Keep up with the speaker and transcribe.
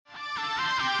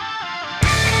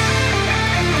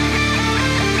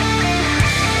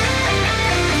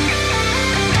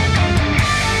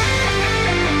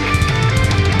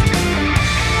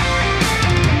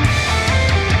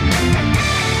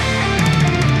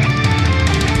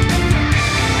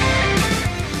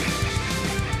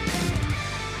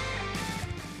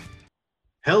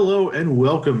Hello and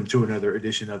welcome to another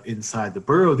edition of Inside the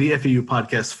Borough, the FAU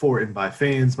podcast for and by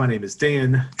fans. My name is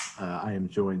Dan. I am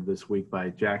joined this week by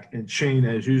Jack and Shane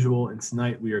as usual, and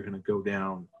tonight we are going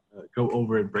to go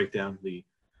over and break down the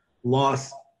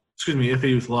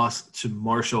FAU's loss to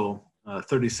Marshall,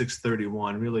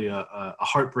 36-31. Really a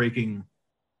heartbreaking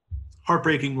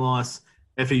loss.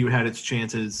 FAU had its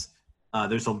chances.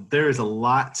 There is a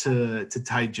lot to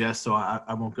digest, so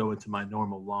I won't go into my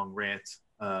normal long rant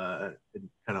and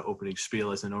kind of opening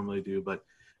spiel as I normally do. But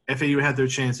FAU had their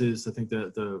chances. I think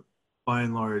the by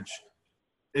and large,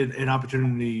 an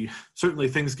opportunity. Certainly,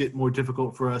 things get more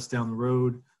difficult for us down the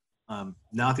road.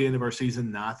 Not the end of our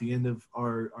season, not the end of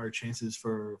our chances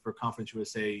for Conference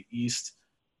USA East.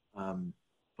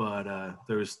 But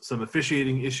there's some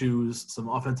officiating issues, some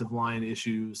offensive line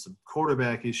issues, some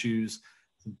quarterback issues,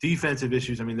 some defensive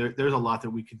issues. I mean, there's a lot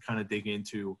that we can kind of dig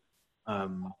into.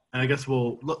 And I guess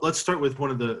let's start with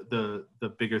one of the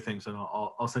bigger things, and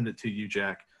I'll send it to you,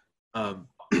 Jack.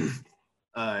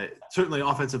 Certainly,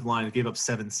 offensive line gave up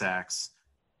 7 sacks.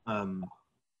 And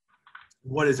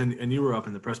you were up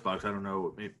in the press box. I don't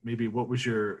know. Maybe what was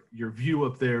your view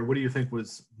up there? What do you think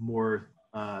was more,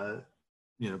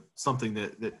 something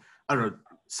that I don't know,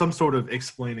 some sort of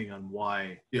explaining on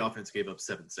why the offense gave up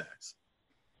 7 sacks?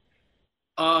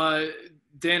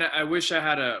 Dan, I wish I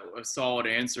had a solid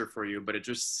answer for you, but it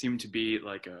just seemed to be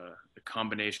like a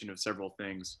combination of several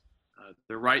things.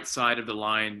 The right side of the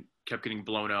line kept getting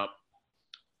blown up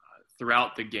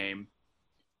throughout the game,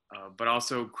 but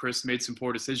also Chris made some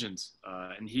poor decisions,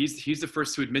 and he's the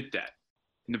first to admit that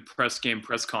in the post-game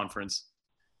press conference.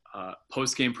 The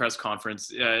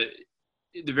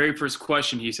very first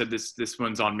question, he said, "This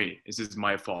one's on me. This is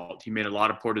my fault." He made a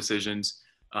lot of poor decisions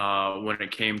when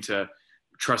it came to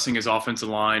trusting his offensive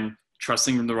line,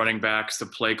 trusting the running backs, the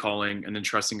play calling, and then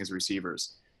trusting his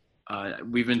receivers.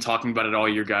 We've been talking about it all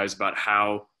year, guys, about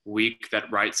how weak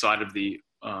that right side of the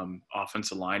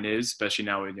offensive line is, especially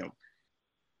now with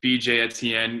BJ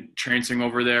Etienne transferring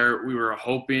over there. We were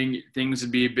hoping things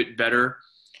would be a bit better,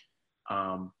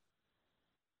 but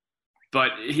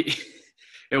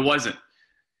it wasn't.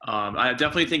 I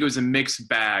definitely think it was a mixed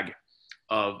bag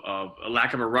of a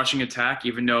lack of a rushing attack,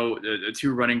 even though the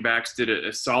 2 running backs did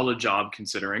a solid job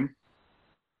considering.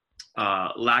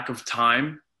 Lack of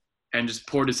time and just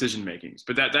poor decision makings.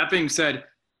 But that being said,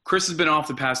 Chris has been off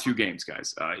the past few games,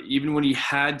 guys. Even when he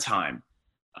had time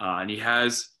and he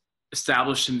has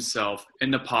established himself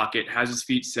in the pocket, has his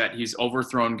feet set, he's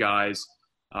overthrown guys,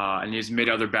 and he's made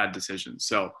other bad decisions.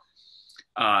 So,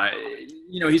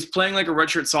 he's playing like a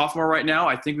redshirt sophomore right now.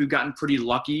 I think we've gotten pretty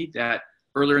lucky that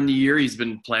earlier in the year he's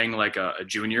been playing like a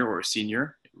junior or a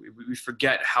senior. We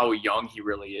forget how young he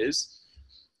really is.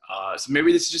 So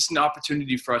maybe this is just an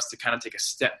opportunity for us to kind of take a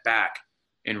step back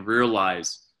and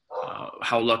realize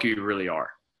how lucky we really are.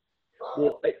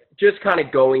 Well, just kind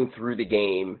of going through the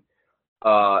game,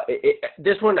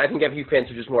 this one, I think FU fans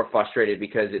are just more frustrated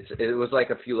because it was like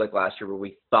a few like last year where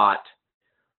we thought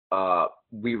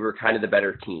we were kind of the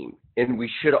better team, and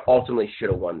we ultimately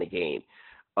should have won the game.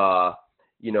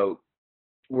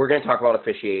 We're going to talk about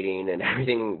officiating and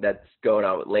everything that's going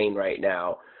on with Lane right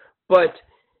now, but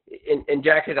and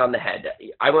Jack hit on the head.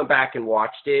 I went back and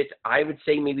watched it. I would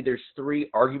say maybe there's 3,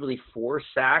 arguably 4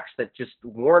 sacks that just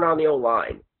weren't on the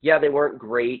O-line. Yeah, they weren't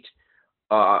great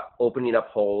opening up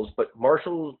holes, but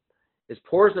Marshall, as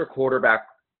poor as their quarterback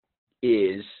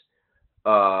is,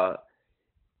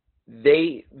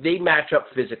 they match up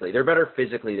physically. They're better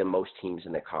physically than most teams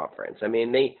in the conference. I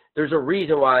mean, there's a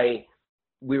reason why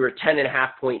we were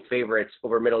 10.5-point favorites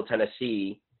over Middle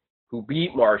Tennessee, who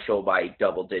beat Marshall by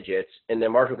double digits. And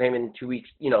then Marshall came in 2 weeks,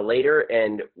 later,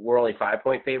 and we're only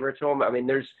 5-point favorites to them. I mean,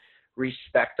 there's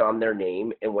respect on their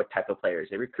name and what type of players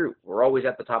they recruit. We're always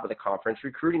at the top of the conference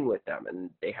recruiting with them,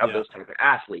 and they have those type of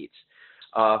athletes.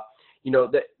 The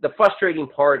frustrating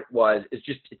part is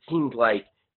just, it seemed like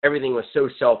everything was so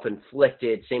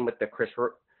self-inflicted. Same with the Chris,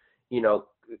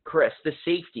 the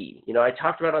safety, I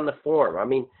talked about on the forum. I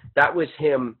mean, that was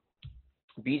him.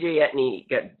 BJ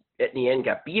Etienne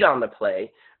got beat on the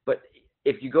play, but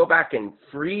if you go back and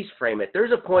freeze frame it,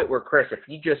 there's a point where Chris, if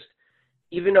he just,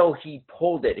 even though he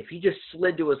pulled it, if he just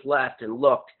slid to his left and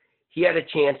looked, he had a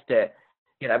chance to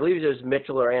get, I believe it was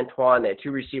Mitchell or Antoine, they had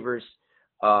 2 receivers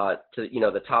to,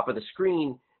 the top of the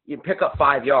screen. You pick up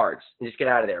 5 yards and just get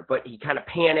out of there. But he kind of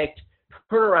panicked,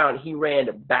 turned around, he ran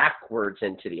backwards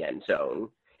into the end zone.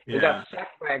 He got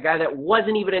sacked by a guy that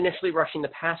wasn't even initially rushing the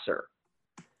passer.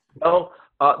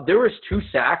 There was 2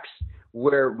 sacks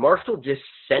where Marshall just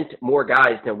sent more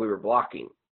guys than we were blocking.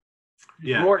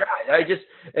 Yeah. More guys.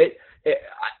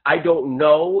 I don't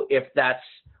know if that's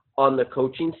on the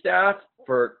coaching staff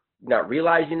for not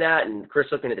realizing that, and Chris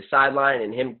looking at the sideline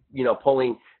and him,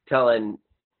 telling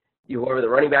whoever the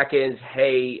running back is,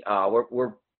 hey,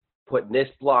 we're putting this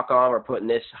block on, or putting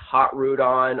this hot route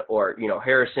on, or,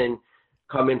 Harrison,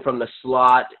 come in from the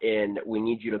slot and we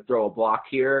need you to throw a block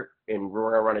here and we're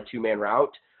going to run a 2-man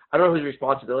route. I don't know whose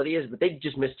responsibility is, but they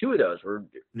just missed 2 of those.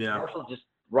 Marshall just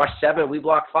rushed 7, we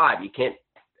blocked 5. You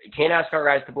can't ask our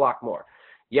guys to block more.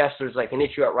 Yes, there's like an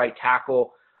issue at right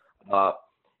tackle.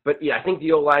 But yeah, I think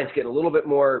the O-line's getting a little bit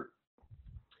more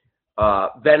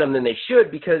venom than they should,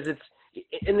 because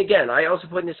and again, I also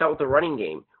put this out with the running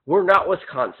game. We're not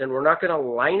Wisconsin. We're not going to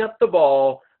line up the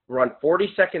ball, run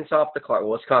 40 seconds off the clock.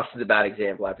 Well, Wisconsin's a bad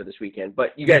example after this weekend,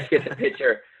 but you guys get the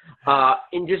picture,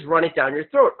 and just run it down your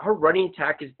throat. Our running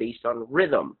attack is based on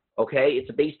rhythm, okay?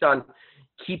 It's based on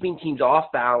keeping teams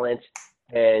off balance.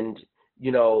 And,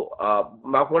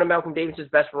 one of Malcolm Davis's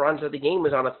best runs of the game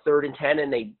was on a 3rd and 10,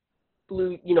 and they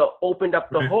opened up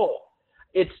the hole.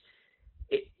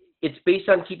 It's based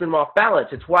on keeping them off balance.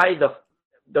 It's why the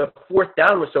 4th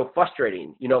down was so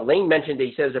frustrating. Lane mentioned that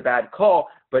he said it was a bad call,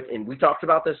 and we talked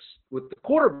about this with the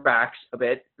quarterbacks a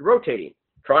bit, rotating.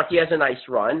 Tronti has a nice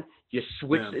run. You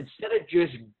switch instead of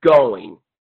just going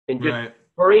and just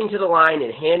hurrying to the line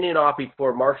and handing it off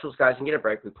before Marshall's guys can get a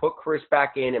break. We put Chris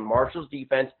back in, and Marshall's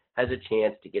defense has a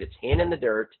chance to get its hand in the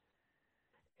dirt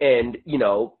and,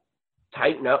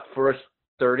 tighten up for a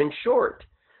 3rd and short.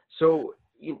 So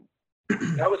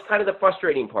that was kind of the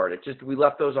frustrating part. It's just we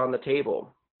left those on the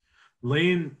table.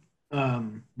 Lane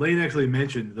actually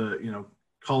mentioned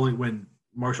calling when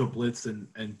Marshall blitzed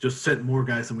and just sent more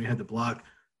guys than we had to block.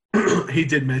 He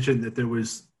did mention that there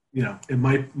was, it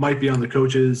might be on the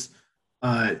coaches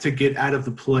to get out of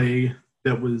the play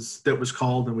that was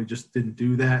called, and we just didn't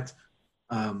do that.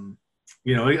 Again,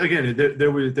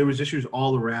 there was issues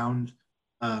all around,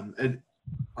 and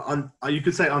you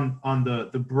could say on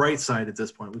the bright side at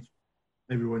this point, which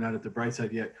maybe we're not at the bright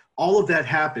side yet. All of that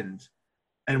happened,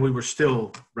 and we were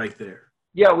still right there.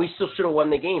 Yeah, we still should have won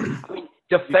the game. I mean,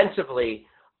 defensively,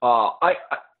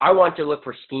 I want to look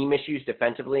for scheme issues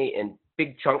defensively, and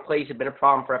big chunk plays have been a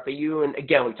problem for FAU. And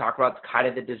again, we talked about kind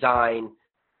of the design.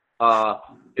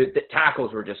 The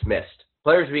tackles were just missed.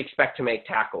 Players we expect to make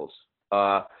tackles.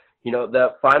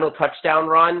 The final touchdown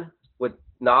run with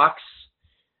Knox.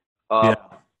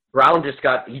 Brown just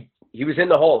he was in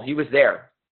the hole. He was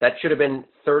there. That should have been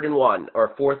 3rd and 1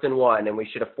 or 4th and 1, and we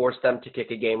should have forced them to kick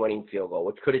a game-winning field goal,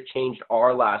 which could have changed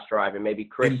our last drive. And maybe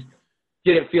Chris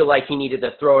didn't feel like he needed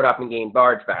to throw it up and gain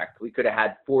yards back. We could have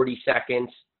had 40 seconds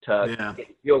to get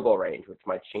field goal range, which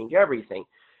might change everything.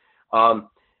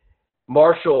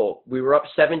 Marshall, we were up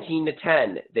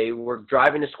 17-10. They were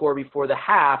driving to score before the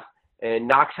half, and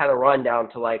Knox had a run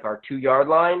down to like our 2-yard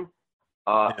line.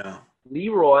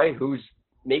 Leroy, who's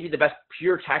maybe the best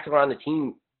pure tackler on the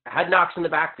team, had Knox in the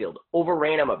backfield,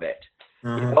 overran him a bit,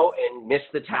 and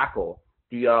missed the tackle.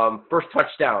 The first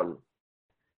touchdown,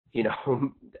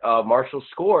 Marshall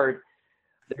scored.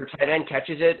 Their tight end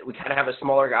catches it. We kind of have a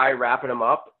smaller guy wrapping him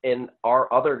up, and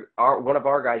one of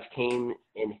our guys came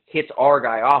and hits our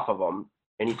guy off of him,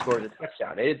 and he scores a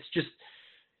touchdown. It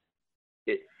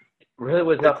really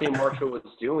was nothing Marshall was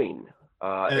doing.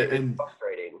 It's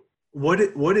frustrating.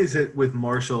 What is it with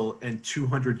Marshall and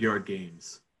 200-yard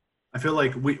games? I feel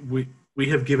like we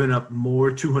have given up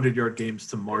more 200-yard games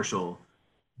to Marshall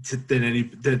than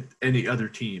any other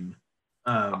team.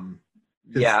 I mean,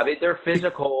 they're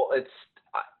physical.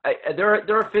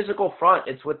 They're a physical front.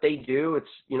 It's what they do. It's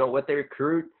what they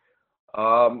recruit.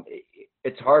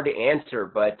 It's hard to answer,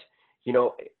 but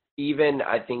even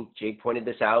I think Jake pointed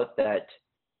this out that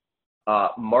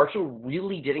Marshall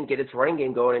really didn't get its running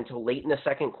game going until late in the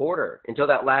second quarter, until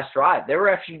that last drive. They were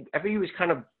actually FAU was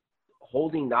kind of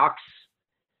holding Knox.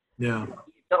 Yeah.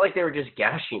 It's not like they were just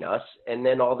gashing us, and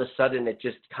then all of a sudden it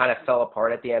just kind of fell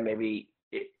apart at the end. Maybe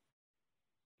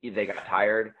they got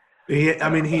tired. He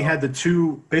had the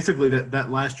two, basically that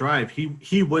last drive.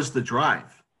 He was the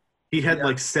drive. He had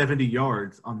like 70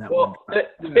 yards on that one drive.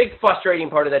 The big frustrating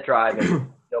part of that drive, and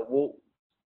we'll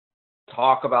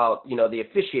talk about, the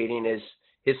officiating, is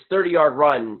his 30-yard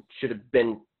run should have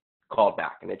been called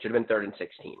back, and it should have been 3rd and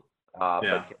 16.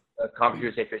 But Conference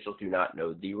USA officials do not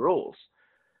know the rules.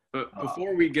 But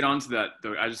before we get on to that,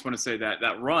 though, I just want to say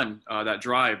that run, that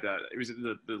drive, that it was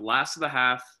the last of the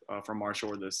half from Marshall,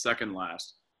 or the second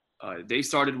last. They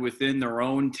started within their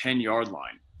own 10-yard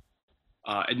line.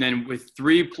 And then with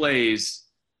 3 plays,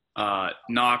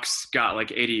 Knox got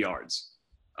like 80 yards.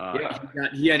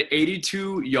 He had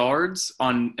 82 yards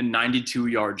on a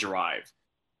 92-yard drive.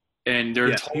 And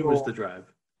he was the drive.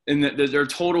 And their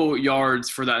total yards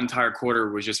for that entire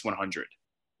quarter was just 100.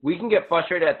 we can get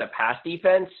frustrated at the pass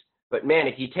defense, but man,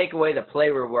 if you take away the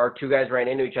play where our two guys ran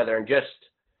into each other and just,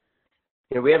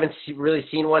 we haven't really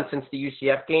seen one since the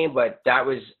UCF game, but that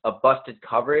was a busted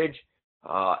coverage.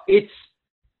 It's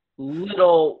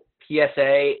little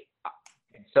PSA.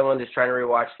 Someone just trying to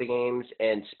rewatch the games,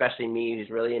 and especially me, who's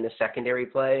really into secondary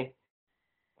play.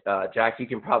 Jack, you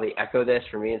can probably echo this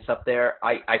for me and stuff there.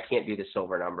 I can't do the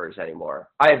silver numbers anymore.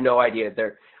 I have no idea.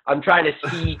 I'm trying to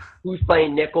see who's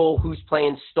playing nickel, who's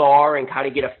playing star, and kind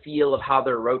of get a feel of how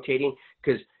they're rotating.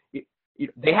 Because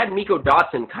they had Miko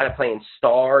Dotson kind of playing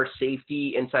star,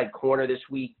 safety, inside corner this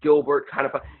week. Gilbert kind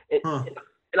of –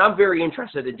 and I'm very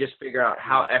interested in just figuring out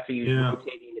how FAU is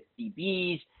rotating its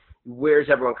DBs. Where's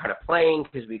everyone kind of playing?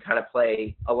 Because we kind of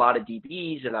play a lot of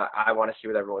DBs, and I want to see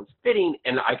where everyone's fitting.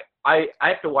 And I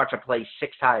have to watch a play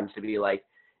 6 times to be like,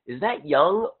 is that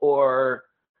Young or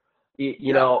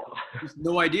you know? There's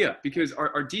no idea, because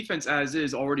our defense as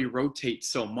is already rotates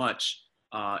so much.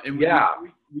 And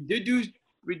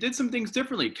we did some things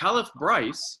differently. Caliph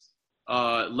Bryce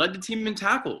led the team in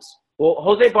tackles. Well,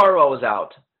 Jose Barwell was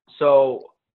out,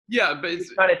 so yeah, but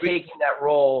it's kind of taking that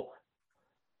role.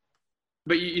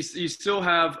 But you still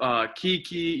have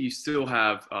Kiki, you still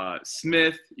have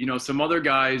Smith, some other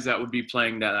guys that would be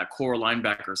playing that core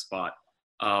linebacker spot.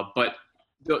 But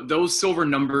those silver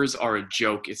numbers are a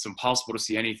joke. It's impossible to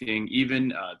see anything.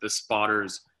 Even the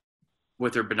spotters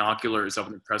with their binoculars up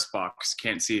in the press box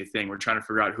can't see a thing. We're trying to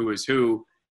figure out who is who.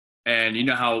 And you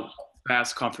know how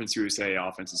fast Conference USA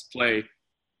offenses play.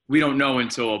 We don't know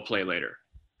until a play later.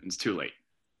 It's too late.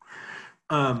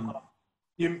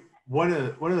 One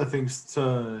of the things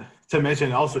to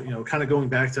mention also, kind of going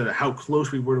back to how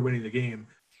close we were to winning the game,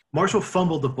 Marshall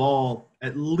fumbled the ball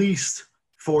at least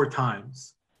 4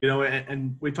 times.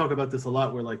 And we talk about this a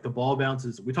lot where, like, the ball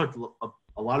bounces. We talked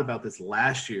a lot about this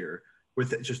last year where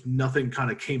just nothing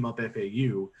kind of came up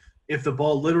FAU. If the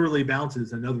ball literally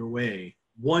bounces another way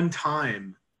one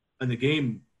time in the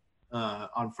game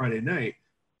on Friday night,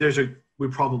 we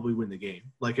probably win the game.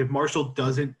 Like, if Marshall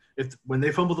doesn't – when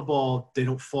they fumble the ball, they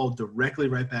don't fall directly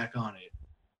right back on it.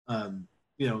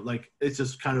 Like, it's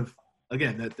just kind of –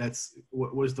 again, that's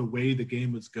what was the way the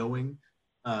game was going.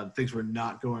 Things were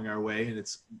not going our way, and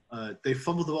it's they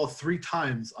fumbled the ball 3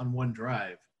 times on one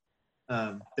drive.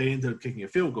 They ended up kicking a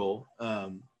field goal.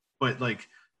 But, like,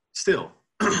 still,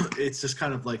 it's just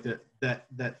kind of like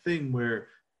that thing where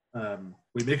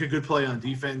we make a good play on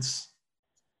defense,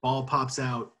 ball pops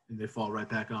out, and they fall right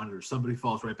back on it, or somebody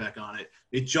falls right back on it.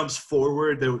 It jumps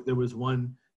forward. There was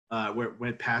one where it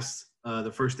went past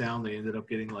the first down. They ended up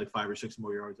getting like 5 or 6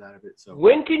 more yards out of it. So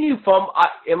when can you fumble?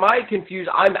 Am I confused?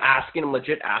 I'm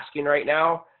legit asking right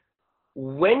now.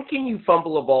 When can you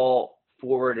fumble a ball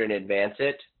forward and advance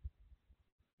it?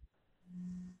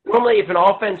 Normally, if an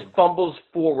offense fumbles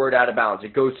forward out of bounds,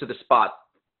 it goes to the spot.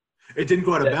 It didn't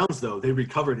go out of bounds, though. They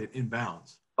recovered it in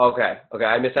bounds. Okay.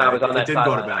 I missed out. I was on that side.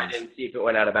 I didn't see if it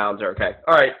went out of bounds or okay.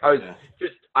 All right.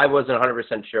 I wasn't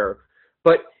 100% sure,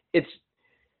 but it's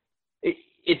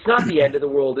not the end of the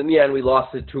world. In the end, we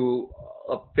lost it to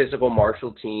a physical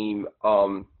Marshall team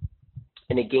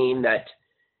in a game that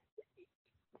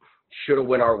should have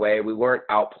went our way. We weren't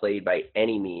outplayed by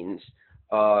any means.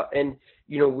 And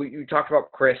we talked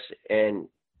about Chris, and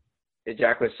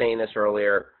Jack was saying this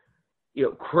earlier.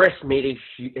 Chris has made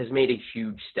a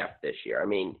huge step this year. I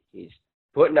mean, he's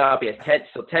putting up. He has 10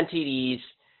 TDs,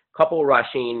 couple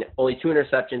rushing, only 2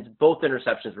 interceptions. Both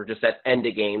interceptions were just at end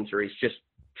of games where he's just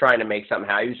trying to make something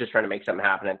happen. He was just trying to make something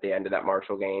happen at the end of that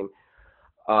Marshall game.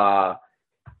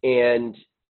 And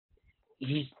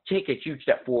he's taken a huge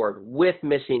step forward with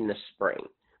missing the spring.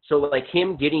 So, like,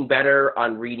 him getting better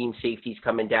on reading safeties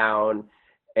coming down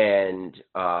and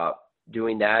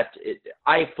doing that,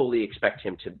 I fully expect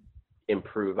him to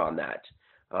improve on that.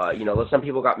 Some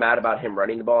people got mad about him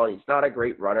running the ball, and he's not a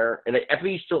great runner. And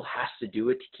FAU still has to do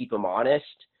it to keep him honest.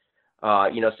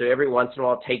 So every once in a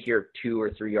while, take your 2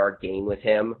 or 3 yard gain with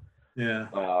him. Yeah.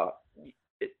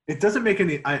 It doesn't make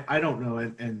any. I don't know,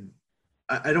 and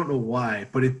I don't know why,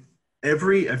 but I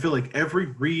feel like every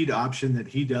read option that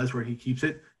he does where he keeps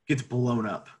it gets blown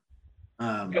up. He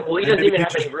doesn't even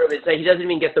have any room. It's like he doesn't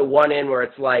even get the one in where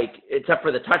it's like, except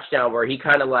for the touchdown where he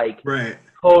kind of like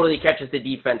totally catches the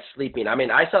defense sleeping. I mean,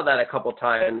 I saw that a couple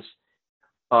times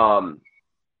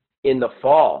in the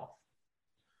fall.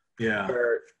 Yeah.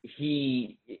 Where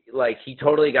he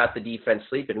totally got the defense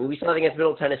sleeping. We saw that against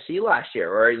Middle Tennessee last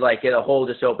year where like a hole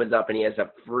just opens up and he has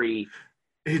a free.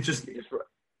 It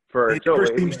never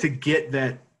seems to get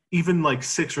that even like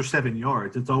 6 or 7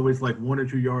 yards. It's always like 1 or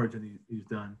 2 yards and he's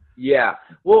done. Yeah.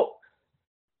 Well,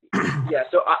 yeah.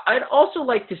 So I'd also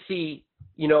like to see,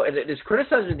 you know, this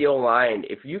criticism of the O-line,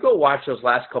 if you go watch those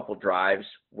last couple drives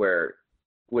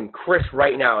when Chris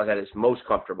right now is at his most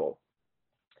comfortable,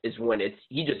 is when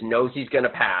he just knows he's going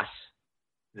to pass.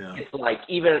 Yeah. It's like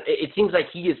it seems like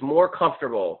he is more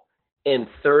comfortable in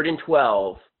 3rd and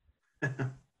 12,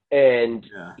 and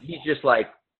he's just like,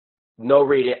 no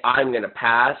reading. I'm going to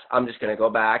pass. I'm just going to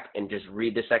go back and just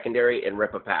read the secondary and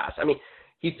rip a pass. I mean,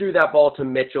 he threw that ball to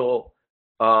Mitchell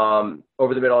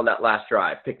over the middle on that last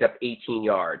drive, picked up 18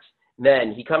 yards.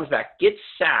 Then he comes back, gets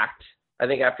sacked, I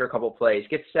think after a couple of plays,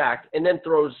 gets sacked, and then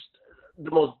throws the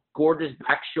most gorgeous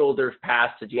back shoulders pass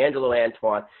to D'Angelo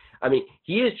Antoine. I mean,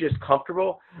 he is just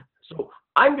comfortable. So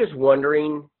I'm just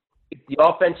wondering if the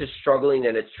offense is struggling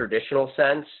in its traditional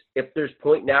sense, if there's a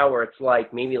point now where it's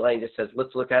like maybe Lane just says,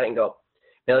 let's look at it and go,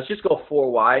 now let's just go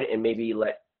 4 wide and maybe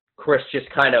let Chris just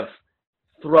kind of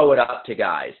throw it up to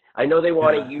guys. I know they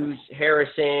want to use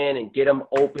Harrison and get them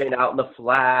open out in the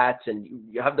flats, and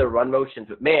you have the run motions,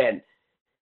 but man,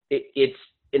 it's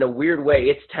in a weird way,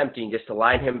 it's tempting just to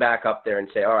line him back up there and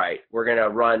say, all right, we're going to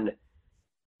run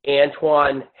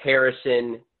Antoine,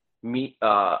 Harrison, Mitchell.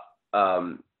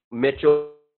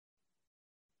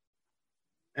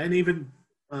 And even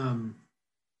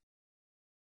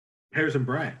Harrison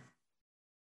Bryant.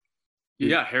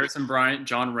 Yeah, Harrison Bryant,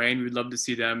 John Rain, we'd love to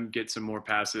see them get some more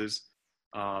passes.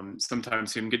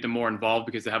 Sometimes get them more involved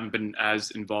because they haven't been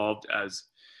as involved as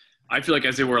I feel like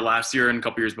as they were last year and a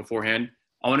couple years beforehand.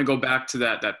 I want to go back to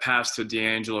that pass to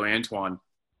D'Angelo Antoine.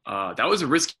 That was a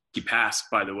risky pass,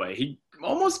 by the way. He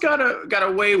almost got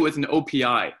away with an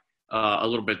OPI a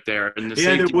little bit there. In the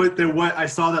safety. I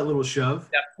saw that little shove.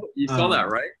 Yeah, you saw that,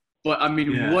 right? But, I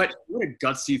mean, what a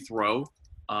gutsy throw.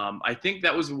 I think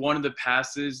that was one of the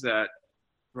passes that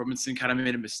Robinson kind of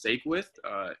made a mistake with.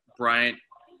 Bryant,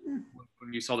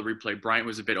 when you saw the replay, Bryant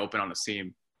was a bit open on the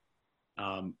seam.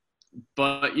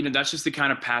 But, you know, that's just the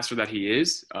kind of passer that he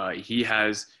is. He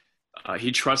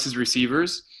trusts his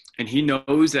receivers, and he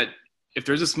knows that if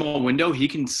there's a small window, he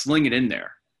can sling it in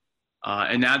there.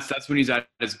 And that's when he's at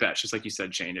his best, just like you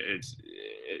said, Shane.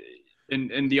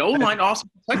 And the O-line also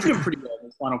protected him pretty well in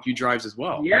the final few drives as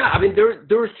well. Yeah, I mean,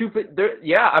 there were stupid.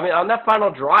 I mean, on that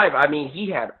final drive, I mean, he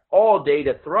had all day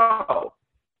to throw.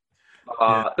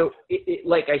 So,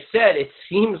 like I said, it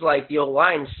seems like the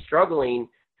O-line's struggling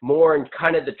more in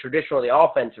kind of the traditional the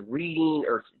offense reading,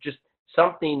 or just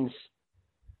something's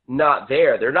not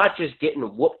there. They're not just getting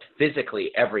whooped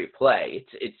physically every play.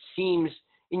 It seems,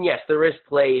 and yes, there is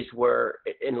plays where,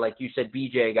 and like you said,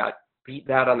 BJ got beat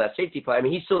bad on that safety play. I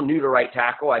mean, he's still new to right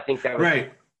tackle. I think that was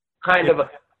kind of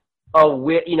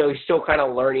you know, he's still kind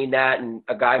of learning that, and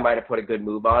a guy might have put a good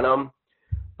move on him.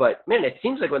 But man, it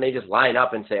seems like when they just line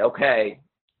up and say, okay,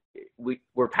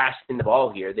 we're passing the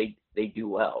ball here, they do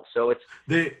well. So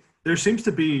there seems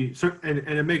to be, and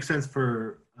it makes sense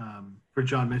for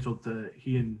John Mitchell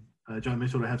John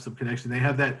Mitchell to have some connection. They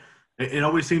have that. It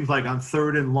always seems like on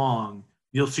 3rd and long,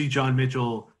 you'll see John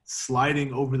Mitchell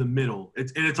sliding over the middle.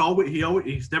 It's always he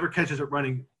never catches it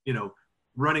running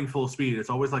full speed. It's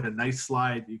always like a nice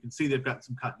slide. You can see they've got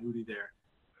some continuity there.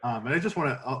 And I just want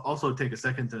to also take a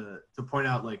second to point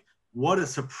out, like, what a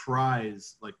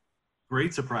surprise, like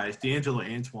great surprise, D'Angelo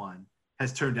Antoine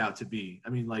has turned out to be. I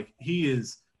mean, like,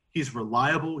 he's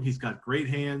reliable. He's got great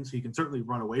hands. He can certainly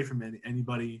run away from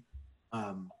anybody.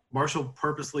 Marshall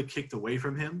purposely kicked away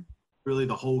from him really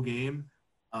the whole game.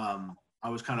 I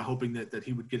was kind of hoping that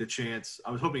he would get a chance. I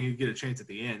was hoping he'd get a chance at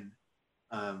the end.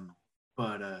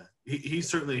 But he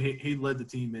certainly he led the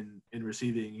team in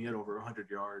receiving. He had over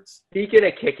 100 yards. Speaking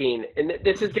of kicking, and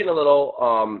this is getting a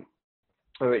little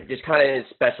just kind of in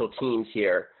special teams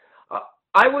here.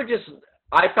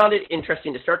 I found it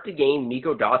interesting to start the game.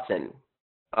 Miko Dotson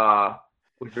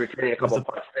was returning a couple of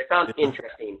punts. I found it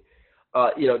interesting.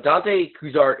 You know, Dante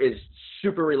Cuzart is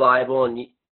super reliable and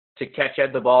to catch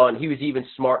at the ball, and he was even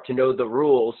smart to know the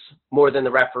rules more than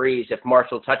the referees. If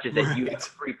Marshall touches it, you have a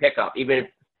free pickup. Even if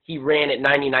he ran at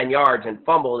 99 yards and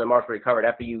fumbled and Marshall recovered,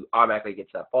 FAU automatically gets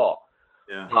that ball.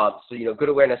 Yeah. So, you know, good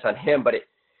awareness on him. But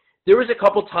there was a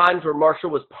couple times where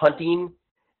Marshall was punting,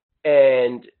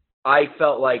 and I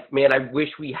felt like, man, I wish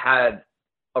we had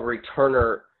a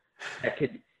returner that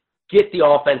could get the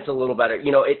offense a little better.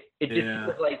 You know, it just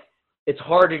feels like it's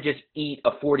hard to just eat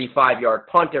a 45-yard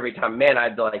punt every time. Man, I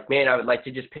would like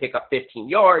to just pick up 15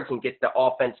 yards and get the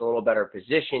offense a little better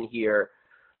position here.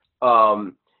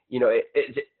 You know,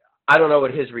 I don't know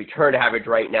what his return average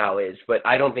right now is, but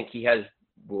I don't think he has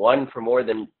one for more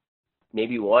than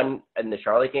maybe one in the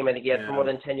Charlotte game. I think he had for more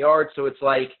than 10 yards. So it's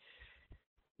like,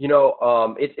 you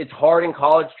know, it's hard in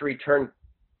college to return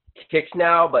kicks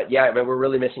now, but yeah, I mean, we're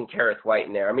really missing Kareth White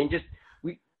in there. I mean,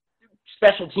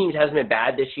 special teams hasn't been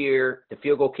bad this year. The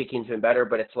field goal kicking's been better,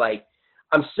 but it's like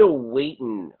I'm still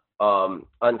waiting on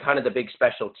kind of the big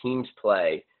special teams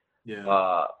play.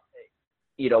 Yeah.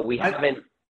 We haven't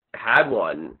had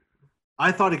one.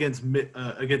 I thought against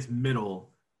Middle,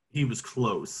 he was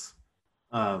close.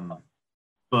 But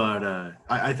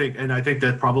I think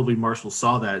that probably Marshall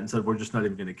saw that and said, we're just not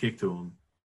even going to kick to him.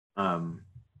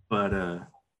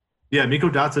 Miko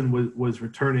Dotson was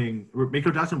returning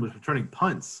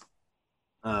punts.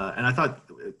 And I thought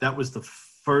that was the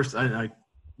first, I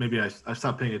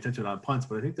stopped paying attention on punts,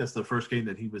 but I think that's the first game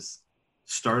that he was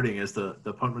starting as the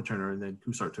punt returner, and then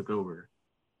Kusart took over.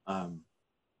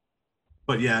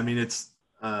 But yeah, I mean,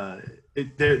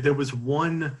 there was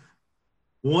one,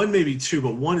 maybe two,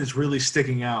 but one is really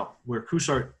sticking out where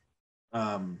Kusart,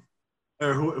 or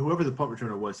whoever the punt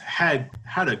returner was, had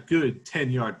a good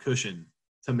 10-yard cushion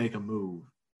to make a move,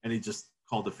 and he just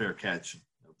called a fair catch. It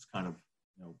was kind of,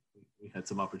 we had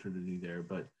some opportunity there,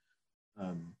 but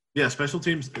special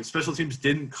teams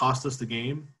didn't cost us the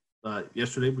game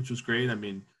yesterday, which was great. I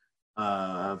mean,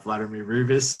 Vladimir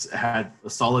Rivas had a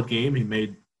solid game. He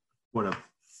made a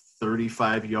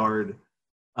 35-yard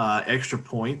extra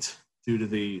point due to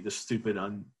the stupid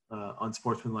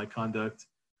unsportsmanlike conduct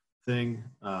thing.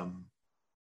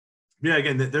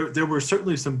 Again, there were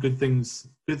certainly some good things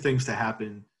to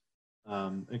happen.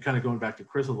 And kind of going back to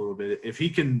Chris a little bit, if he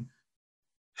can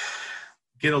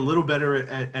get a little better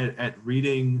at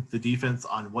reading the defense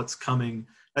on what's coming,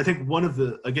 I think one of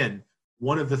the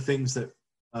things that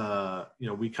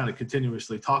we kind of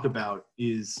continuously talk about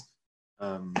is,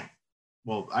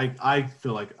 I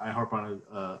feel like I harp on it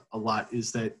a lot,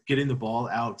 is that getting the ball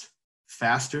out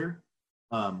faster,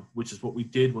 which is what we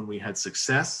did when we had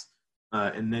success.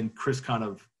 And then Chris kind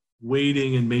of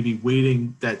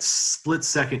waiting that split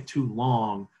second too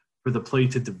long for the play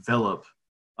to develop,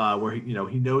 where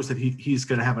he knows that he's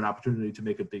going to have an opportunity to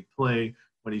make a big play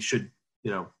when he should,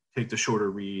 take the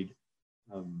shorter read.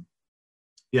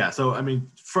 So I mean,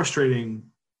 frustrating,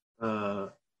 a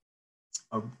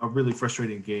really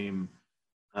frustrating game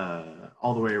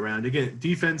all the way around. Again,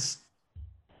 defense,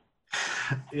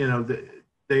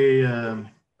 they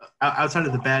outside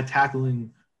of the bad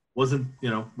tackling wasn't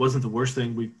the worst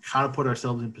thing. We kind of put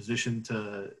ourselves in position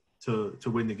to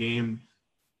win the game.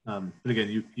 But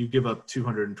again, you give up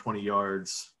 220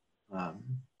 yards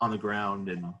on the ground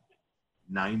and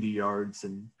 90 yards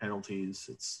in penalties.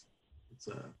 It's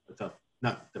a tough.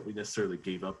 Not that we necessarily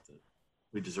gave up.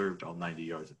 We deserved all 90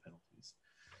 yards of penalties.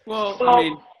 Well, I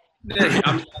mean,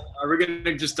 are we going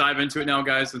to just dive into it now,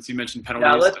 guys? Since you mentioned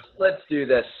penalties. Yeah, let's do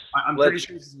this. I'm pretty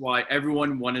sure this is why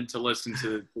everyone wanted to listen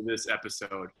to this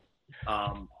episode.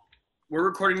 We're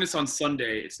recording this on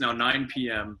Sunday. It's now 9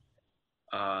 p.m.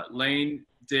 Lane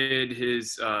did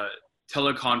his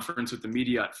teleconference with the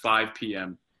media at 5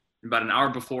 p.m. About an hour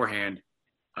beforehand,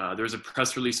 there was a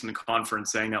press release from the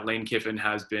conference saying that Lane Kiffin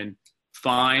has been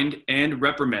fined and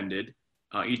reprimanded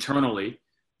eternally,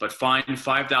 but fined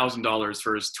 $5,000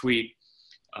 for his tweet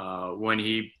when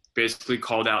he basically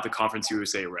called out the Conference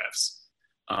USA refs.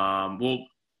 I'm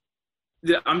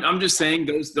just saying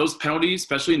those penalties,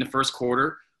 especially in the first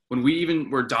quarter, when we even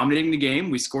were dominating the game,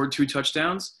 we scored 2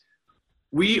 touchdowns.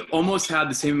 We almost had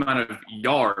the same amount of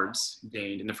yards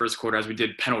gained in the first quarter as we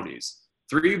did penalties.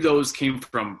 3 of those came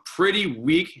from pretty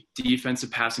weak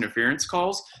defensive pass interference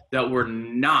calls that were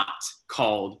not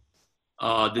called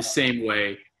the same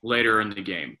way later in the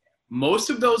game. Most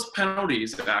of those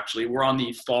penalties actually were on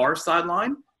the far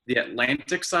sideline, the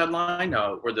Atlantic sideline,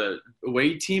 where the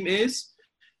away team is.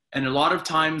 And a lot of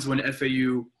times when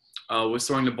FAU was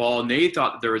throwing the ball and they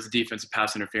thought that there was a defensive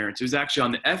pass interference, it was actually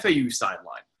on the FAU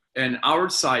sideline. And our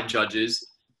side judges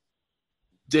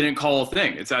didn't call a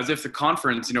thing. It's as if the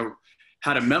conference,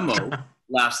 had a memo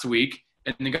last week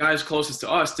and the guys closest to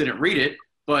us didn't read it,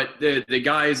 but the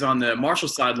guys on the Marshall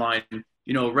sideline,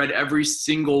 read every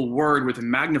single word with a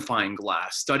magnifying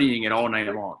glass, studying it all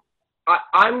night long.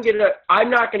 I'm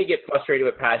not gonna get frustrated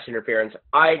with pass interference.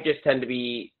 I just tend to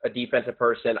be a defensive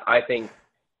person. I think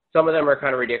some of them are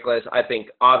kind of ridiculous. I think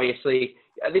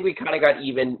we kind of got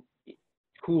even.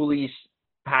 Cooley's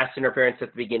pass interference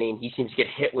at the beginning. He seems to get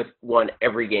hit with one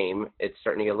every game. It's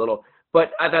starting to get a little,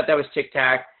 but I thought that was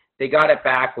tic-tac. They got it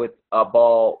back with a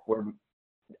ball where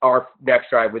our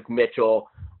next drive with Mitchell.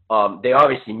 They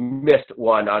obviously missed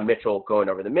one on Mitchell going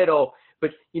over the middle,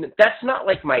 but that's not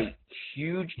like my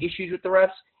huge issues with the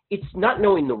refs. It's not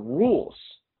knowing the rules.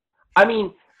 I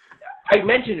mean, I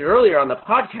mentioned it earlier on the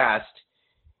podcast,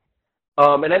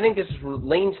 and I think this is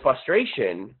Lane's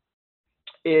frustration,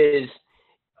 is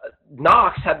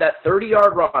Knox had that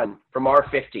 30-yard run from our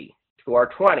 50 to our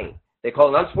 20. They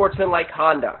call it unsportsmanlike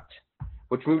conduct.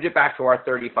 which moved it back to our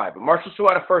 35. But Marshall still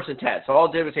had a 1st and 10. So all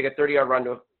it did was take a 30-yard run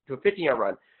to a 15-yard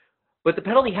run. But the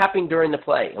penalty happened during the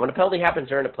play. And when a penalty happens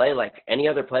during the play, like any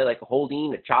other play, like a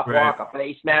holding, a chop block, a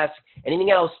face mask,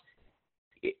 anything else,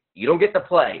 you don't get the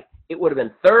play. It would have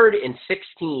been 3rd and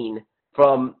 16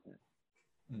 from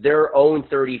their own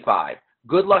 35.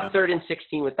 Good luck 3rd and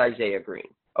 16 with Isaiah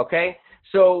Green. Okay?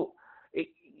 So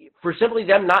for simply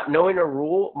them not knowing a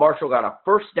rule, Marshall got a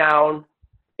 1st down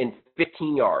and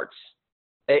 15 yards.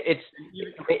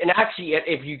 And actually,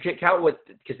 if you count with,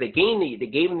 because they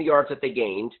gave them the yards that they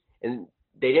gained, and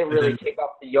they didn't really take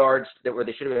up the yards that where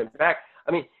they should have been back.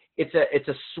 I mean, it's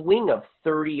a swing of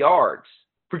 30 yards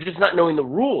for just not knowing the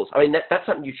rules. I mean, that's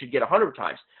something you should get 100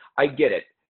 times. I get it.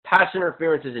 Pass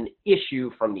interference is an issue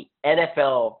from the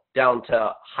NFL down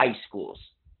to high schools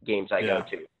games I go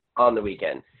to on the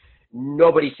weekend.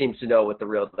 Nobody seems to know what the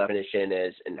real definition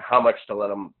is and how much to let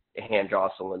them hand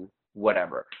jostle and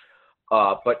whatever.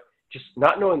 But just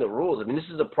not knowing the rules. I mean, this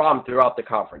is a problem throughout the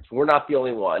conference. We're not the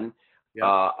only one.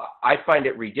 Yeah. I find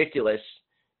it ridiculous.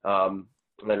 I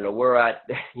don't know where at.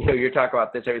 You're talking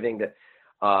about this, everything that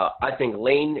I think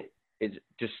Lane is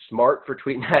just smart for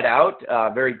tweeting that out.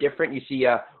 Very different. You see,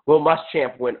 Will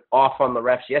Muschamp went off on the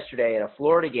refs yesterday in a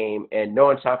Florida game, and no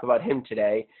one's talking about him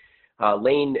today.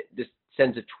 Lane just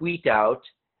sends a tweet out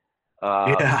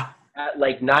at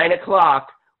like 9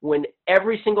 o'clock when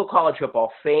every single college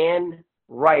football fan,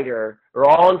 writer are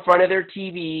all in front of their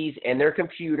TVs and their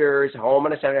computers, home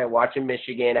on a Saturday watching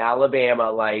Michigan,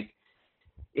 Alabama. Like,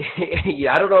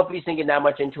 I don't know if he's thinking that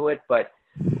much into it, but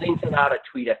Lane sent out a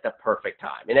tweet at the perfect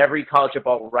time. And every college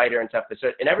football writer and stuff,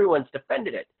 and everyone's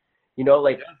defended it.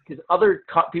 Because other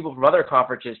people from other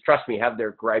conferences, trust me, have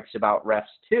their gripes about refs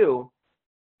too.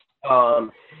 But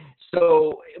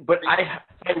I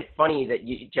find it funny that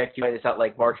Jack, you made this out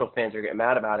like Marshall fans are getting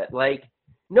mad about it. Like,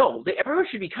 no, everyone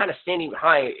should be kind of standing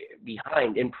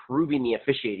behind improving the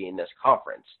officiating in this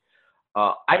conference.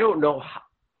 I don't know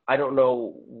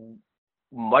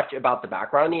much about the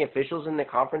background of the officials in the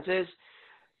conferences.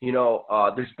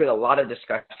 There's been a lot of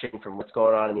discussion from what's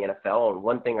going on in the NFL, and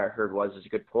one thing I heard is a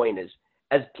good point is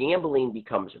as gambling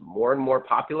becomes more and more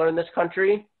popular in this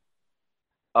country,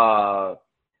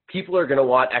 people are going to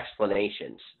want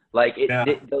explanations. Like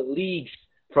the leagues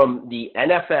from the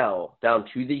NFL down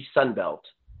to the Sun Belt,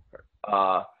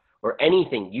 or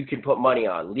anything you can put money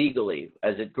on legally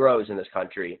as it grows in this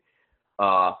country.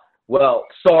 Well,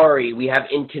 sorry, we have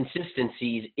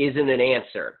inconsistencies isn't an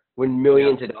answer when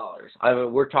millions of dollars. I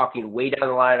mean, we're talking way down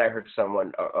the line. I heard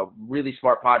someone, a really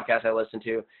smart podcast I listened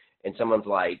to, and someone's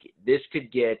like, this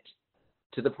could get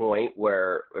to the point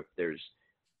where if there's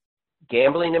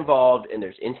gambling involved and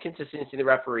there's inconsistency in the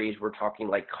referees, we're talking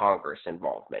like Congress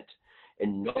involvement.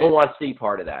 And no one wants to be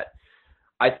part of that.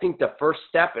 I think the first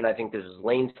step, and I think this is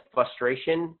Lane's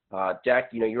frustration,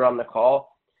 Jack, you're on the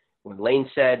call. When Lane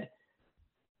said,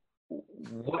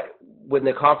 when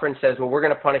the conference says, well, we're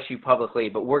going to punish you publicly,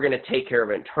 but we're going to take care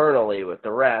of it internally with the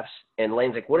refs. And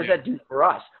Lane's like, what does that do for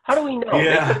us? How do we know? They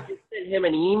could have just sent him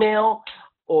an email,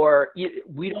 or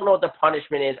we don't know what the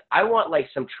punishment is. I want like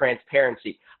some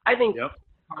transparency. I think the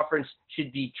conference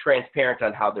should be transparent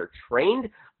on how they're trained.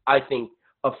 I think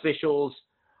officials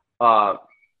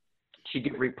should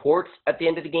give reports at the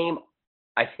end of the game.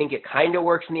 I think it kind of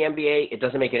works in the NBA. It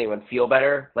doesn't make anyone feel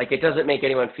better. Like, it doesn't make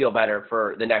anyone feel better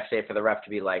for the next day for the ref to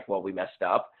be like, well, we messed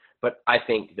up. But I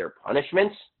think their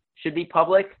punishments should be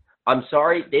public. I'm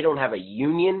sorry, they don't have a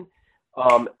union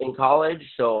in college.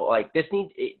 So, like,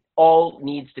 it all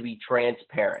needs to be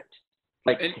transparent.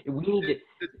 Like, we need to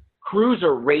 – crews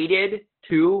are rated,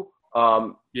 too.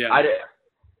 We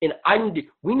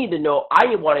need to know –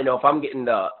 I want to know if I'm getting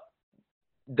the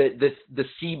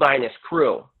C-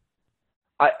 crew.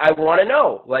 I want to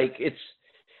know. Like,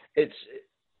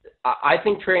 I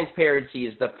think transparency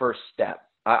is the first step.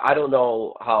 I don't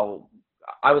know how.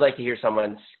 I would like to hear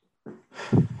someone's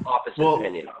opposite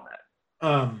opinion on that.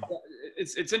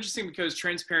 It's interesting because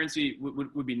transparency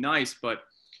would be nice, but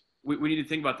we need to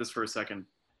think about this for a second.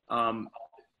 In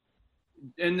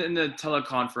the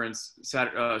teleconference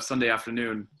Sunday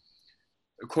afternoon,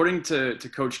 according to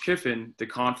Coach Kiffin, the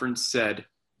conference said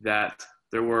that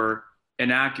there were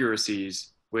inaccuracies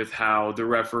with how the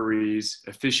referees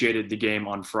officiated the game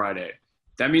on Friday.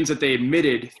 That means that they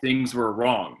admitted things were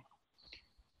wrong.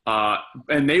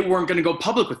 And they weren't going to go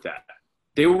public with that.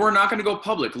 They were not going to go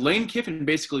public. Lane Kiffin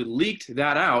basically leaked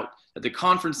that out, that the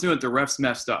conference knew that the refs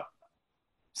messed up.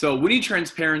 So we need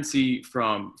transparency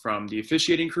from the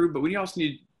officiating crew, but we also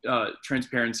need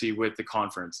transparency with the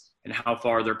conference and how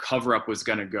far their cover-up was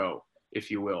going to go,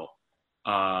 if you will.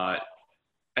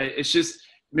 It's just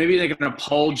maybe like an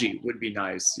apology would be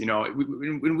nice.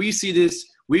 When we see this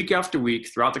week after week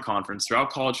throughout the conference, throughout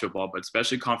college football, but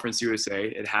especially Conference USA,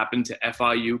 it happened to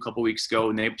FIU a couple weeks ago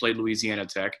when they played Louisiana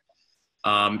Tech.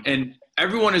 And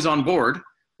everyone is on board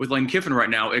with Lane Kiffin right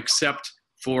now, except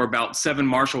for about 7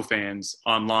 Marshall fans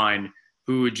online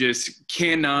who just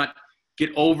cannot get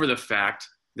over the fact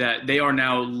that they are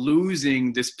now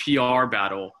losing this PR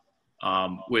battle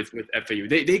with FAU.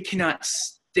 They cannot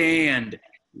stand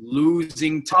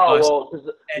losing to us. Oh,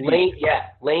 well,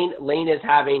 Lane is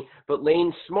having, but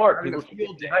Lane's smart. People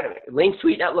Lane's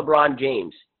tweeting at LeBron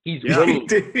James. He's winning.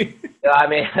 I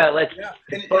mean,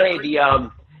 it's funny.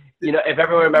 If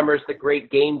everyone remembers the great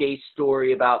game day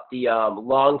story about the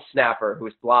long snapper who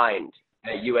was blind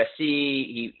at USC,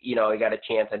 he got a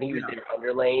chance. I think he was there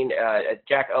under Lane,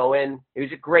 Jack Owen. It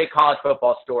was a great college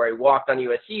football story. Walked on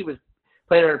USC, he was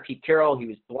playing under Pete Carroll. He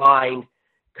was blind,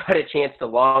 got a chance to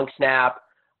long snap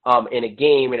in a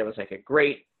game, and it was like a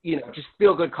great, just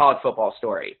feel good college football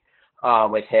story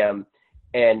with him.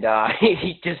 And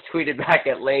he just tweeted back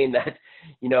at Lane that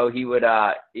he would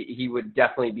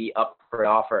definitely be up for an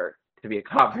offer to be a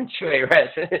Conference USA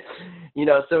resident.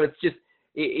 So it's just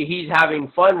he's having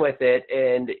fun with it,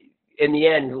 and in the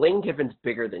end, Lane Kiffin's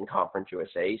bigger than Conference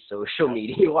USA, social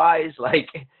media wise, like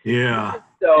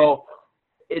So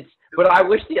but I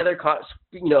wish the other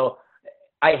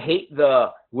I hate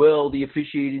the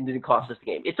officiating didn't cost us the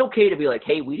game. It's okay to be like,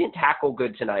 hey, we didn't tackle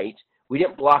good tonight. We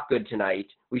didn't block good tonight.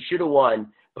 We should have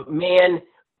won. But, man,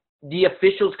 the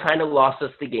officials kind of lost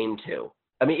us the game too.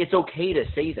 I mean, it's okay to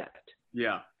say that.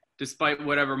 Yeah. Despite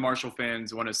whatever Marshall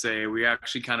fans want to say, we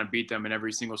actually kind of beat them in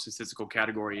every single statistical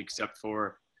category except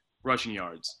for rushing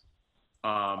yards.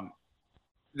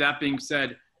 That being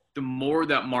said, the more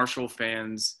that Marshall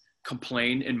fans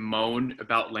complain and moan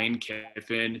about Lane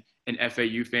Kiffin and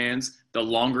FAU fans, the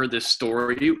longer this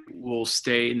story will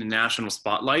stay in the national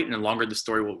spotlight and the longer the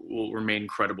story will remain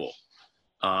credible.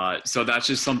 So that's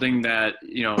just something that,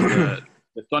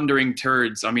 the Thundering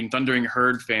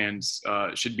Herd fans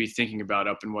should be thinking about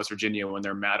up in West Virginia when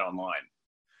they're mad online.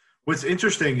 What's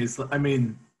interesting is,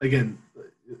 again,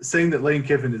 saying that Lane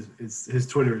Kiffin is his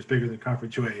Twitter is bigger than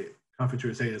Conference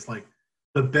USA is like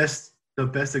the best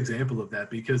example of that,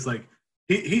 because like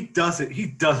he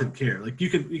doesn't care. Like you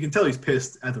can tell he's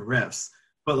pissed at the refs,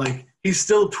 but like he's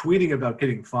still tweeting about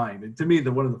getting fined. And to me,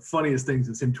 one of the funniest things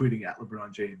is him tweeting at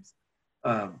LeBron James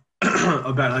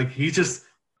about like he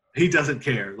doesn't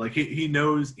care. Like he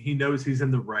knows he's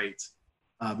in the right,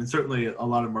 and certainly a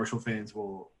lot of Marshall fans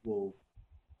will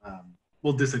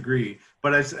disagree.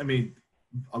 But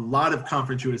a lot of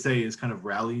Conference USA is kind of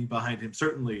rallying behind him.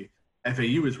 Certainly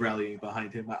FAU is rallying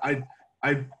behind him.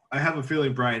 I have a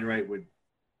feeling Brian Wright would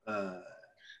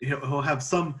he'll have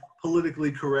some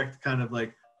politically correct kind of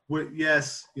like,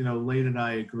 yes, Lane and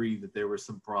I agree that there were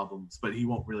some problems, but he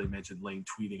won't really mention Lane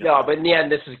tweeting. No, but in the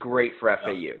end, this is great for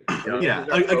FAU.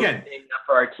 Again,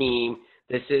 for our team,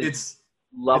 it's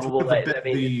lovable.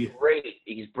 It's great.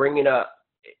 He's bringing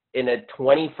in a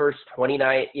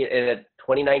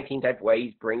 2019 type way.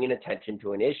 He's bringing attention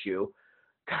to an issue,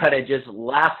 kind of just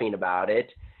laughing about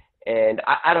it. And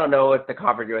I don't know if the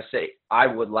Conference USA, I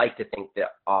would like to think the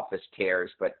office cares,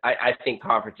 but I think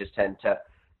conferences tend to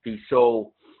be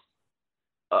so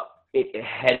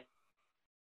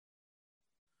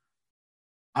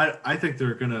I think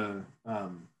they're gonna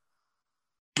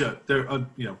they're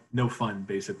no fun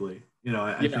basically.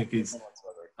 I think he's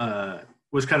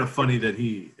was kind of funny that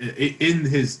he in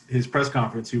his press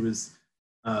conference he was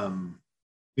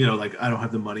like, I don't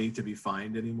have the money to be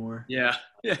fined anymore. Yeah.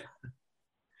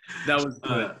 That was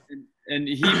good. And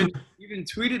he even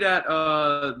tweeted at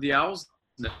the Owl's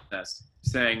Nest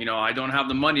saying, I don't have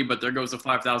the money, but there goes the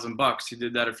 $5,000. He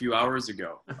did that a few hours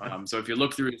ago. So if you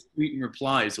look through his tweet and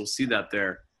replies, you'll see that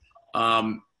there.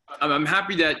 I'm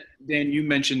happy that, Dan, you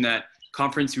mentioned that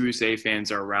Conference USA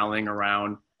fans are rallying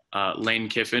around Lane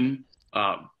Kiffin.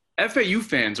 FAU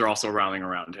fans are also rallying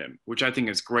around him, which I think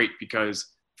is great, because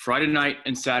Friday night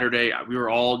and Saturday, we were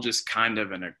all just kind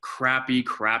of in a crappy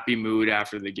mood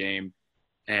after the game.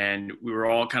 And we were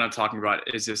all kind of talking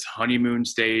about, is this honeymoon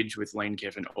stage with Lane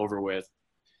Kiffin over with?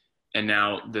 And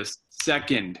now the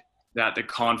second that the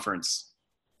conference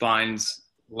finds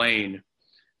Lane,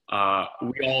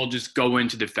 we all just go in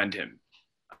to defend him.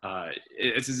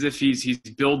 It's as if he's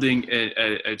building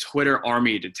a Twitter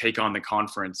army to take on the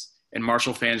conference. And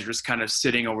Marshall fans are just kind of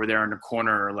sitting over there in the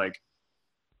corner like,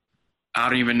 I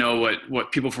don't even know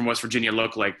what people from West Virginia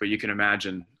look like, but you can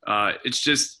imagine. It's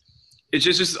just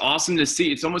awesome to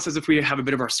see. It's almost as if we have a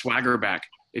bit of our swagger back,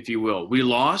 if you will. We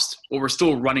lost, but we're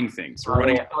still running things.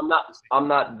 I'm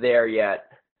not there yet.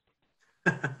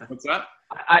 What's that?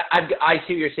 I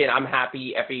see what you're saying. I'm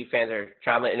happy FAU fans are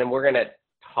traveling, and then we're gonna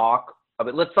talk.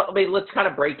 Let's kind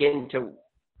of break into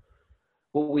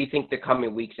what we think the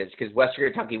coming weeks is, because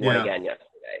Western Kentucky won again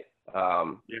yesterday.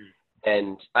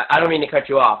 And I don't mean to cut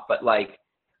you off, but like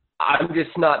I'm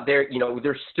just not there. You know,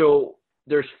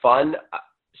 there's fun,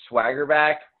 swagger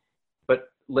back, but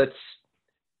let's.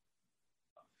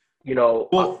 You know.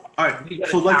 Well, all right.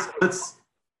 So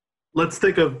let's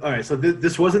think of all right. So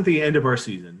this wasn't the end of our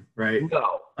season, right?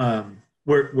 No.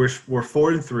 We're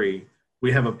 4-3.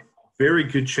 We have a very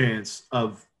good chance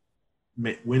of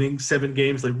winning 7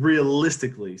 games. Like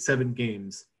realistically, 7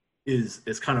 games is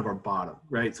kind of our bottom,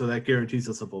 right? So that guarantees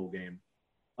us a bowl game.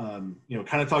 You know,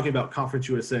 kind of talking about Conference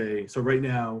USA. So right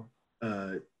now,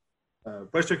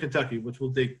 Western Kentucky, which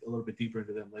we'll dig a little bit deeper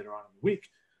into them later on in the week,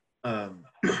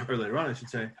 or later on, I should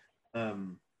say.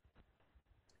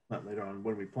 Not later on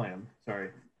when we play them. Sorry.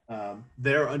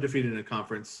 They're undefeated in a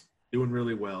conference, doing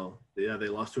really well. Yeah, they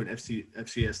lost to an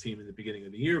FCS team in the beginning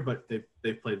of the year, but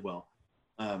they've played well.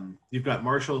 You've got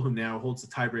Marshall, who now holds the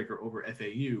tiebreaker over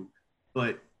FAU.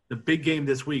 But the big game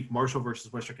this week, Marshall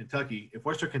versus Western Kentucky. If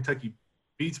Western Kentucky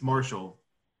beats Marshall,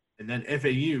 and then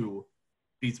FAU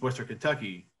beats Western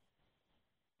Kentucky,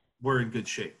 we're in good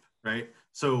shape, right?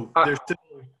 So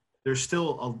there's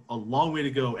still a long way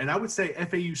to go. And I would say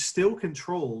FAU still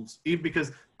controls, even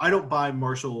because I don't buy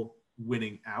Marshall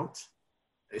winning out.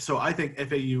 So I think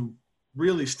FAU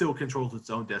really still controls its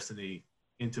own destiny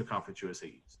into Conference USA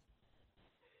East.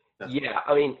 Yeah,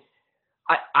 I mean,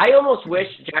 I almost wish,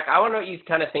 Jack, I don't know what you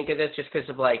kind of think of this just because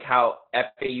of like how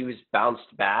FAU has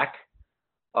bounced back.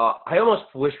 I almost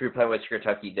wish we were playing with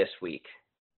Kentucky this week.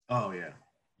 Oh, yeah.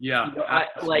 Yeah. You know,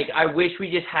 I wish we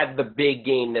just had the big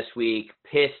game this week.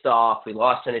 Pissed off. We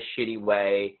lost in a shitty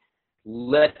way.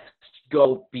 Let's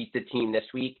go beat the team this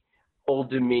week. Old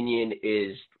Dominion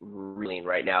is reeling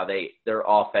right now. Their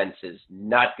offense is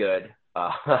not good.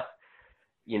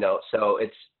 You know, so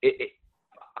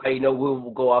I know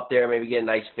we'll go up there and maybe get a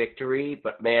nice victory,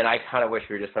 but man, I kind of wish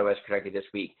we were just playing West Kentucky this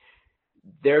week.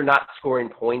 They're not scoring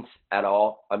points at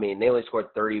all. I mean, they only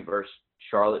scored 30 versus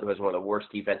Charlotte, who has one of the worst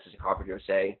defenses in Conference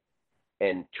USA,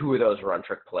 and 2 of those were on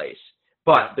trick plays.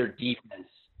 But their defense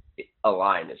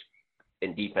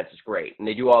defense is great, and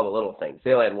they do all the little things.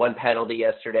 They only had 1 penalty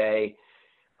yesterday.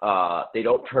 They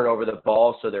don't turn over the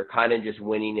ball, so they're kind of just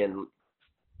winning in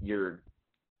your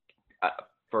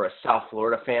for a South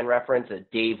Florida fan reference, a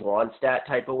Dave Wannstedt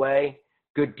type of way.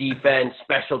 Good defense,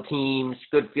 special teams,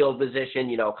 good field position,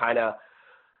 you know, kind of,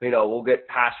 you know, we'll get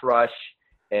pass rush.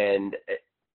 And,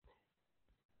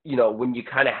 you know, when you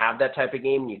kind of have that type of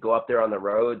game, you go up there on the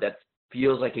road, that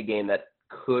feels like a game that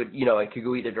could, you know, it could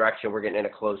go either direction. We're getting in a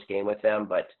close game with them.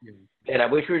 But, and I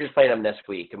wish we were just playing them this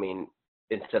week. I mean,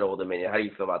 instead of Old Dominion. How do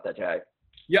you feel about that, Jack?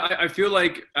 Yeah, I feel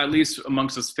like, at least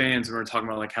amongst us fans, when we're talking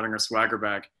about like having our swagger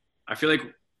back, I feel like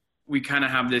we kind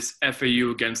of have this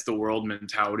FAU against the world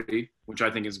mentality, which I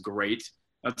think is great.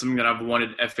 That's something that I've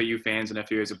wanted FAU fans and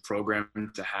FAU as a program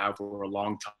to have for a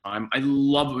long time. I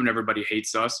love it when everybody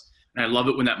hates us, and I love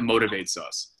it when that motivates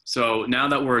us. So now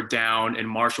that we're down and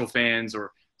Marshall fans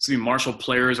or Marshall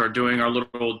players are doing our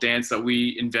little dance that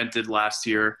we invented last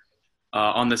year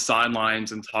on the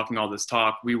sidelines and talking all this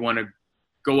talk, we want to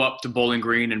go up to Bowling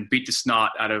Green and beat the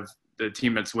snot out of the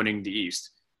team that's winning the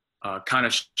East. Kind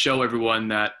of show everyone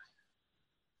that,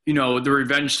 you know, the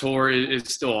revenge tour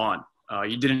is still on.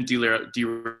 You didn't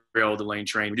derail the Lane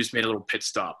train. We just made a little pit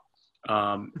stop.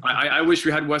 I wish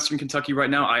we had Western Kentucky right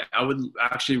now. I would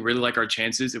actually really like our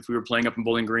chances if we were playing up in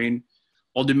Bowling Green.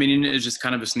 Old Dominion is just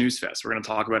kind of a snooze fest. We're going to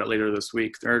talk about it later this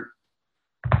week.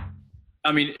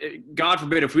 I mean, God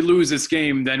forbid, if we lose this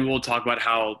game, then we'll talk about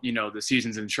how, you know, the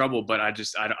season's in trouble, but I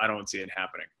don't see it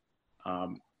happening.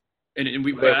 And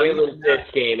we lose this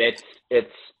game,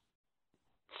 it's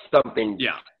something.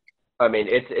 Yeah. I mean,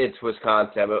 it's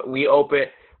Wisconsin. But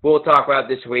we'll talk about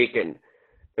it this week, and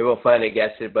maybe we'll finally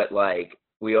guess it. But like,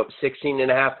 we open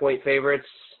 16.5-point favorites.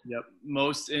 Yep,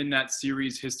 most in that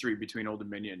series history between Old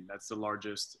Dominion. That's the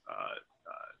largest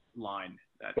line.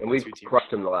 And we've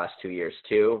crushed them the last 2 years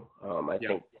too. I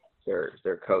think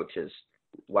their coach is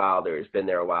Wilder has been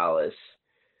there a while. Is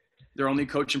their only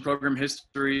coach in program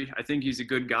history. I think he's a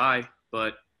good guy,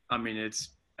 but I mean, it's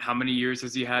how many years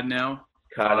has he had now?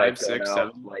 5, 6,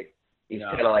 7. Like he's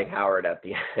kind of like Howard at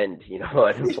the end, you know.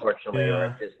 And unfortunately,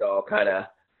 we're just all kind of.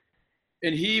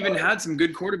 And he even had some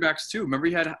good quarterbacks too. Remember,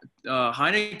 he had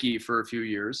Heineke for a few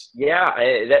years. Yeah,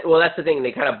 that's the thing.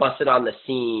 They kind of busted on the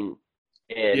scene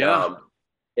in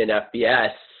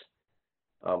FBS.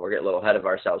 We're getting a little ahead of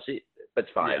ourselves, but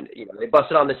it's fine. Yeah. You know, they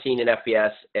busted on the scene in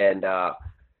FBS, and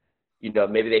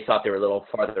maybe they thought they were a little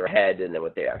farther ahead than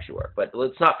what they actually were. But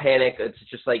let's not panic. It's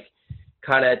just like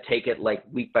kind of take it like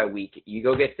week by week. You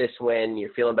go get this win,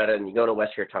 you're feeling better, and you go to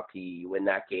West Kentucky, you win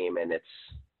that game, and it's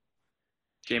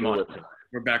game on.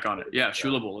 We're back on it. Yeah,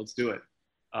 shootable. Let's do it.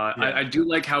 I do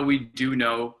like how we do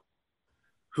know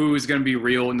who is going to be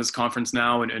real in this conference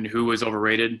now and who is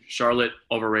overrated. Charlotte,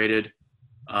 overrated.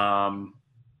 Do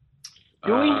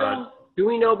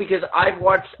we know? Because I've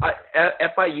watched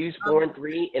FIU's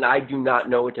 4-3, and I do not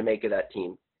know what to make of that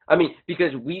team. I mean,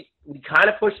 because we kind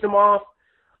of pushed them off,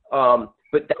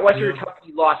 but that Western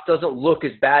Kentucky loss doesn't look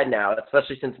as bad now,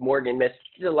 especially since Morgan missed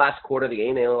the last quarter of the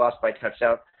game. They only lost by a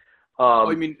touchdown.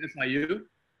 You mean FIU?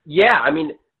 Yeah, I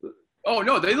mean. Oh,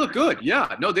 no, they look good.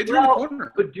 Yeah, no, they turned the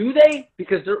corner. But do they?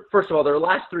 Because, first of all, their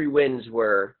last 3 wins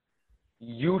were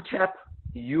UTEP,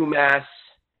 UMass,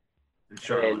 and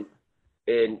Charlotte.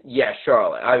 And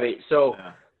Charlotte. I mean, so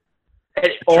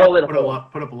all in put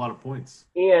up a lot of points.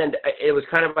 And it was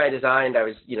kind of by design. I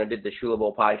was, did the Shula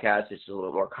Bowl podcast, which is a little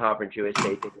bit more Conference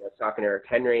USA thing. I was talking to Eric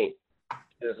Henry.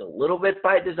 It was a little bit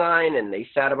by design, and they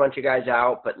sat a bunch of guys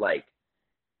out, but like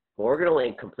Morgan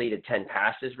only completed 10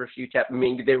 passes versus UTEP. I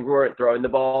mean, they weren't throwing the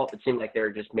ball. It seemed like they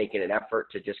were just making an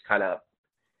effort to just kind of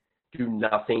do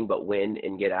nothing but win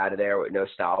and get out of there with no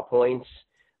style points.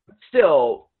 But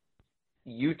still,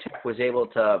 UTEP was able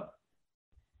to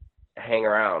hang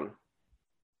around.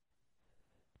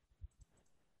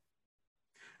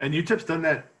 And UTEP's done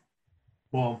that.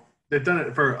 Well, they've done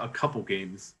it for a couple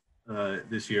games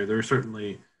this year. They're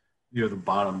certainly near the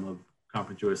bottom of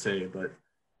Conference USA, but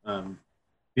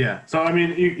yeah. So I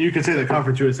mean, you could say that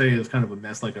Conference USA is kind of a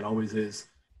mess, like it always is.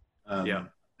 I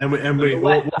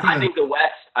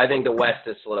think the West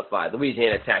is solidified.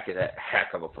 Louisiana Tech is a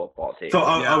heck of a football team. So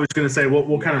I was going to say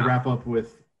we'll kind of wrap up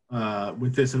with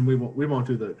this, and we won't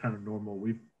do the kind of normal.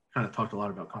 We've kind of talked a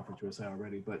lot about Conference USA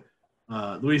already, but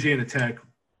Louisiana Tech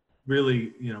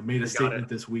really made a statement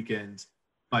this weekend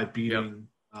by beating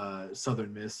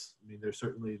Southern Miss. I mean,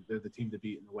 they're the team to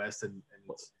beat in the West, and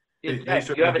you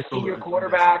have a senior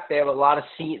quarterback. They have a lot of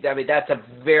that's a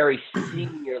very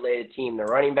senior-related team. The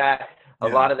running back, a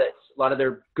lot of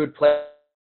their good players.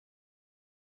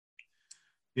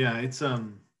 Yeah, it's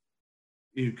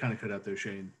you kind of cut out there,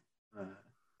 Shane,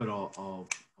 but I'll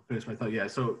finish my thought. Yeah,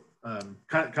 so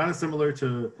kind of similar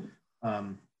to,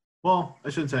 well, I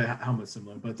shouldn't say how much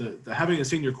similar, but the having a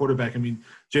senior quarterback. I mean,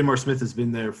 Jamar Smith has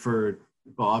been there for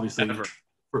obviously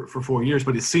for 4 years,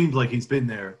 but it seems like he's been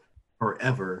there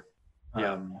forever.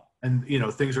 Yeah. And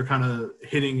things are kind of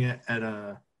hitting at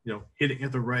hitting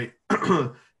at the right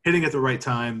hitting at the right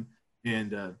time.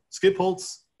 And Skip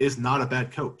Holtz is not a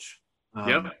bad coach.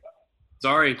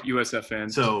 Sorry, USF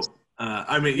fans. So,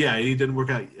 I mean, yeah, he didn't work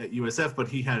out at USF, but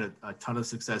he had a ton of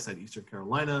success at Eastern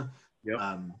Carolina.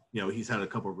 Yep. He's had a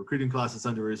couple of recruiting classes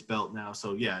under his belt now.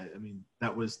 So, yeah, I mean,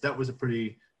 that was a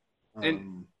pretty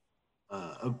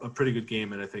a pretty good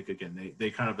game. And I think, again,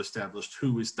 they kind of established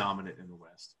who is dominant in the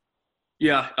West.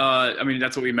 Yeah, I mean,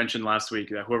 that's what we mentioned last week.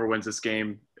 Whoever wins this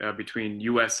game between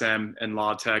USM and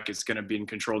La Tech is going to be in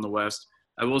control in the West.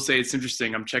 I will say it's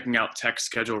interesting. I'm checking out Tech's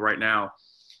schedule right now.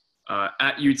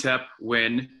 At UTEP,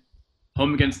 win.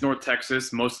 Home against North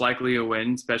Texas, most likely a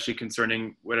win, especially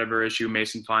concerning whatever issue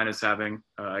Mason Fine is having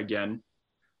again.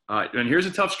 And here's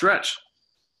a tough stretch.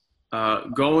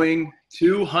 Going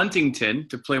to Huntington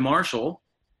to play Marshall,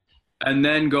 and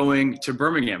then going to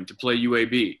Birmingham to play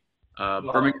UAB.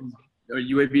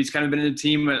 UAB's kind of been in a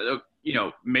team,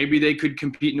 maybe they could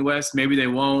compete in the West, maybe they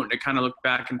won't. They kind of look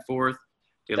back and forth.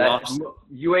 They lost.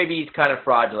 UAB is kind of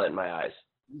fraudulent in my eyes.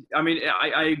 I mean,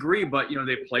 I agree, but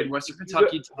they played Western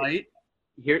Kentucky tight.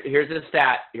 Here's a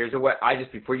stat. Here's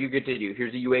before you get to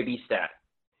here's a UAB stat.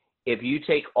 If you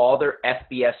take all their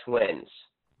FBS wins,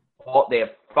 they have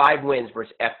 5 wins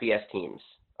versus FBS teams.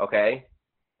 Okay,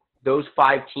 those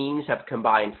 5 teams have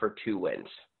combined for 2 wins.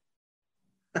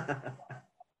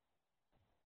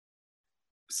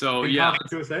 So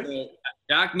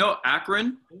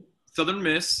Akron, Southern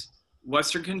Miss,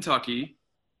 Western Kentucky,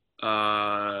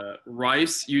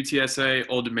 Rice, UTSA,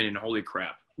 Old Dominion. Holy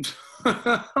crap!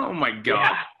 Oh my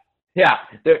God. Yeah.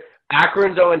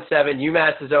 Akron's 0-7,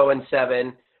 UMass is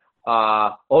 0-7.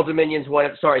 Old Dominion's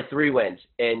 3 wins,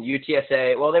 and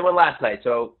UTSA. Well, they won last night,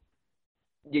 so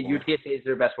UTSA is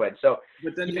their best win. So,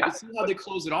 but then you can see how they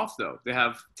close it off, though. They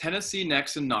have Tennessee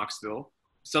next in Knoxville,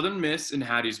 Southern Miss in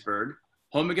Hattiesburg,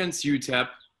 home against UTEP,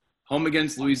 home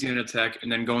against Louisiana Tech,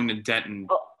 and then going to Denton.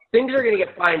 Things are going to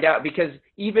get find out because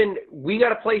even we got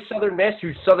to play Southern Miss,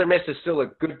 who Southern Miss is still a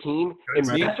good team, and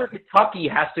Western Kentucky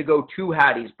has to go to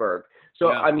Hattiesburg.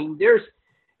 So, I mean, there's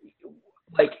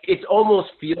 – it almost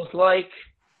feels like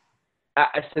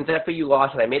since FAU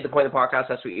lost, and I made the point in the podcast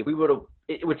last week, if we would have,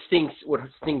 what stings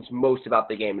most about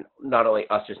the game, not only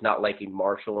us just not liking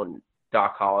Marshall and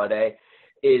Doc Holliday,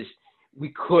 is we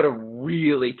could have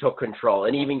really took control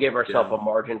and even gave ourselves a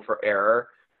margin for error.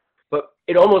 But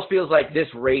it almost feels like this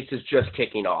race is just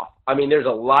kicking off. I mean, there's a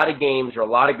lot of games or a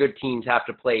lot of good teams have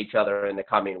to play each other in the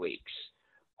coming weeks.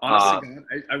 Honestly,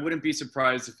 I wouldn't be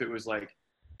surprised if it was like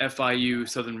FIU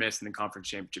Southern Miss in the conference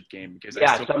championship game, because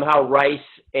somehow Rice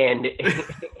and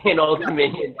Old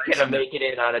Dominion gonna make it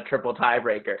in on a triple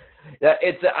tiebreaker.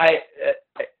 It's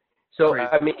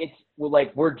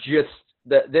we're just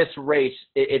this race.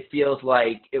 It feels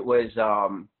like it was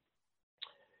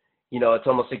it's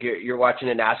almost like you're watching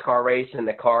a NASCAR race, and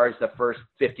the cars, the first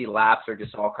 50 laps are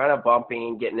just all kind of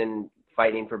bumping, getting in,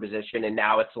 fighting for position, and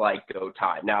now it's like go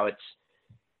time. Now it's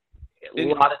a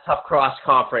lot of tough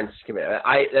cross-conference commitment.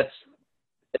 That's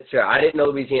true. I didn't know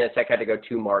Louisiana Tech had to go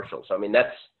to Marshall, so I mean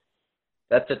that's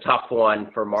a tough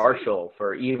one for Marshall.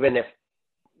 For even if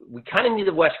we kind of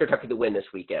needed West Kentucky to win this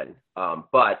weekend,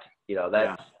 but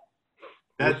that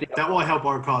will help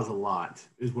our cause a lot.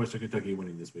 Is Western Kentucky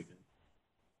winning this weekend?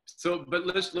 So, but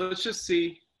let's just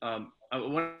see. I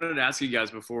wanted to ask you guys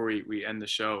before we end the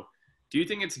show. Do you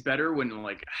think it's better when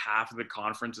like half of the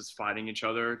conference is fighting each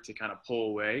other to kind of pull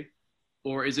away?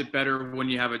 Or is it better when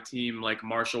you have a team like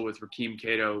Marshall with Rakeem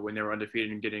Cato when they were undefeated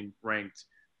and getting ranked,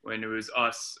 when it was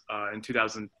us in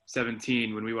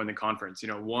 2017 when we won the conference?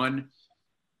 One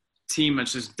team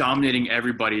that's just dominating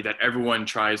everybody that everyone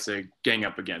tries to gang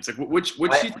up against. Like, which do you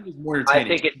think is more entertaining? I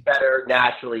think it's better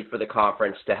naturally for the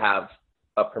conference to have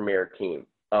a premier team.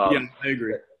 Yeah, I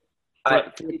agree.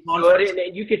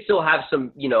 You could still have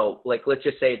some, like let's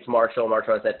just say it's Marshall.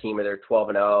 Marshall has that team where they're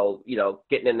 12-0,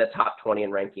 getting in the top 20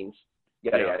 in rankings.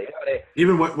 Yada.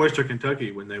 Even Western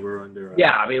Kentucky when they were under.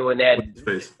 When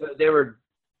they were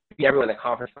beating everyone in the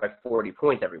conference by 40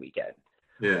 points every weekend.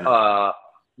 Yeah.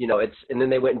 And then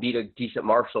they went and beat a decent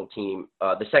Marshall team,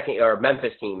 the second or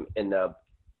Memphis team in the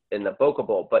Boca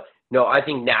Bowl. But no, I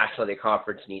think nationally the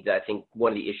conference needs that. I think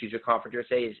one of the issues with Conference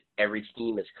USA is every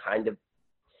team is kind of,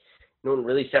 no one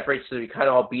really separates, so we kind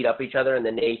of all beat up each other, and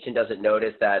the nation doesn't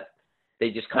notice that they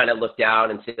just kind of look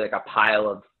down and see like a pile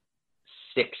of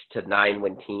 6 to 9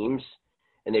 win teams,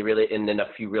 and then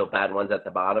a few real bad ones at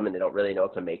the bottom, and they don't really know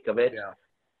what to make of it. Yeah.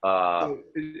 So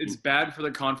it's bad for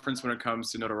the conference when it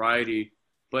comes to notoriety,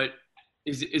 but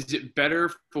is it better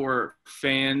for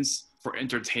fans for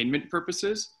entertainment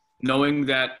purposes, knowing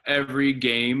that every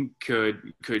game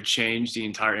could change the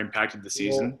entire impact of the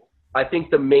season? Well, I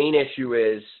think the main issue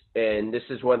is, and this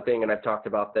is one thing, and I've talked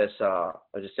about this, I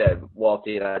just said,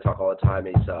 Walty and I talk all the time,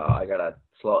 I got to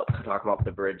talk him off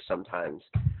the bridge sometimes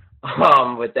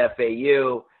with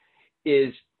FAU,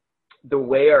 is the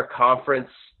way our conference,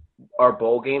 our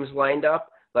bowl games lined up.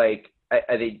 Like,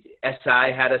 I think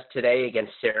SI had us today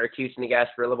against Syracuse in the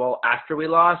Gasparilla Bowl after we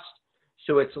lost.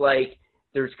 So it's like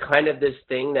there's kind of this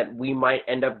thing that we might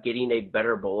end up getting a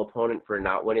better bowl opponent for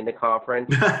not winning the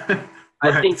conference. Right.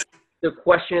 I think the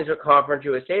question is with Conference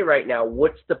USA right now,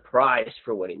 what's the prize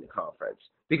for winning the conference?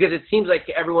 Because it seems like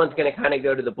everyone's going to kind of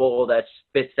go to the bowl that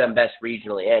fits them best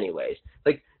regionally anyways.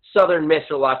 Like Southern Miss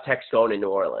or La Tech's going to New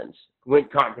Orleans. Win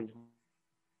conference.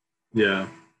 Yeah.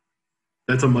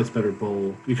 That's a much better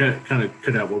bowl. You kind of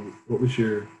cut out. What was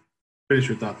finish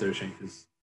your thought there, Shane? Because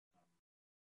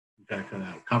you kind of cut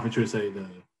out. Conference USA,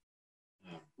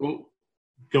 going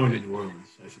to New Orleans,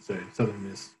 I should say. Southern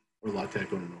Miss or La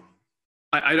Tech going to New Orleans.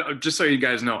 I just so you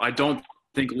guys know, I don't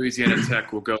think Louisiana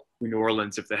Tech will go to New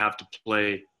Orleans if they have to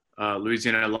play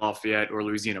Louisiana Lafayette or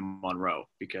Louisiana Monroe,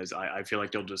 because I feel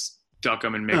like they'll just duck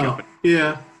them and make up.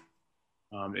 Yeah.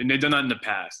 And they've done that in the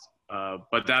past.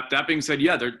 But that being said,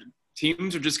 yeah, their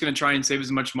teams are just going to try and save as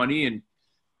much money and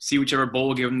see whichever bowl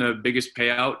will give them the biggest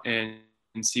payout and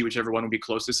see whichever one will be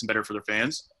closest and better for their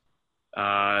fans.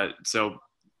 So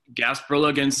Gasparilla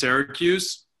against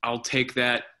Syracuse, I'll take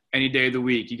that any day of the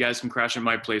week. You guys can crash at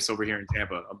my place over here in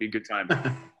Tampa. I'll be a good time.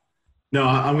 No,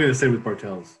 I'm going to stay with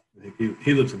Bartels. I think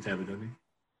he lives in Tampa, doesn't he?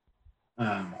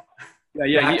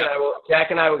 Yeah.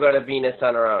 Jack and I will go to Venus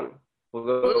on our own. We'll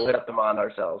go hit up the Mond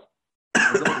ourselves.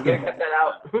 We're going to cut that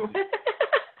out.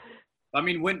 I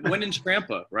mean, win in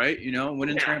Trampa, right? Win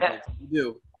in Trampa. You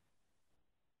do.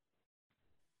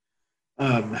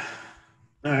 All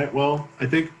right. Well, I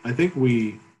think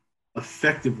we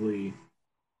effectively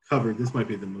covered. This might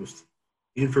be the most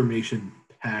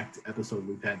information-packed episode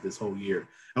we've had this whole year.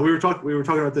 And we were talking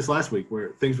about this last week,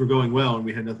 where things were going well and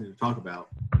we had nothing to talk about.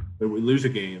 But we lose a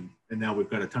game, and now we've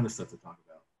got a ton of stuff to talk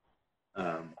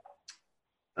about.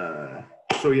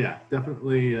 So yeah,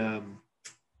 definitely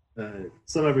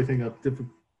sum everything up.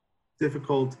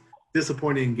 Difficult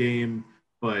disappointing game,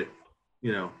 but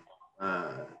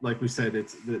like we said,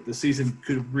 it's the season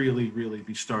could really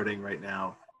be starting right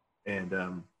now, and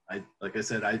I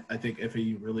think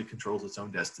FAU really controls its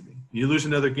own destiny. You lose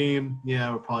another game,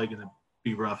 yeah, we're probably going to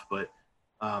be rough, but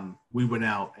we went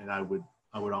out, and I would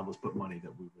almost put money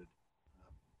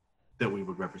that we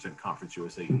would represent Conference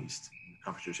USA East in the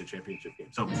Conference USA Championship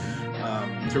game. So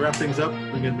to wrap things up,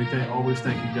 again, we always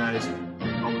thank you guys.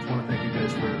 Always want to thank you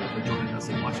guys for joining us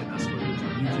and watching us, whether it's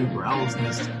on YouTube or Owl's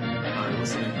Nest,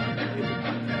 listening on any of the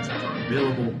podcasts that are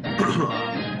available.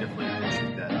 Definitely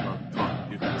appreciate that. Love talking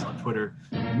to you guys on Twitter.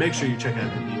 Make sure you check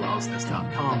out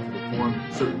WOWlsNest.com for the forum.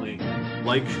 Certainly,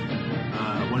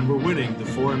 when we're winning, the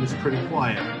forum is pretty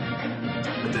quiet.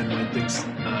 But then when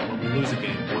we lose a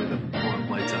game, boy, the forum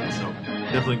lights up. So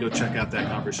definitely go check out that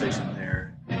conversation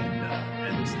there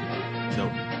and listen to it. So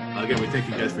again, we thank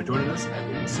you guys for joining us,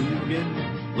 and we will see you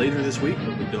again later this week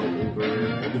when we go over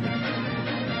the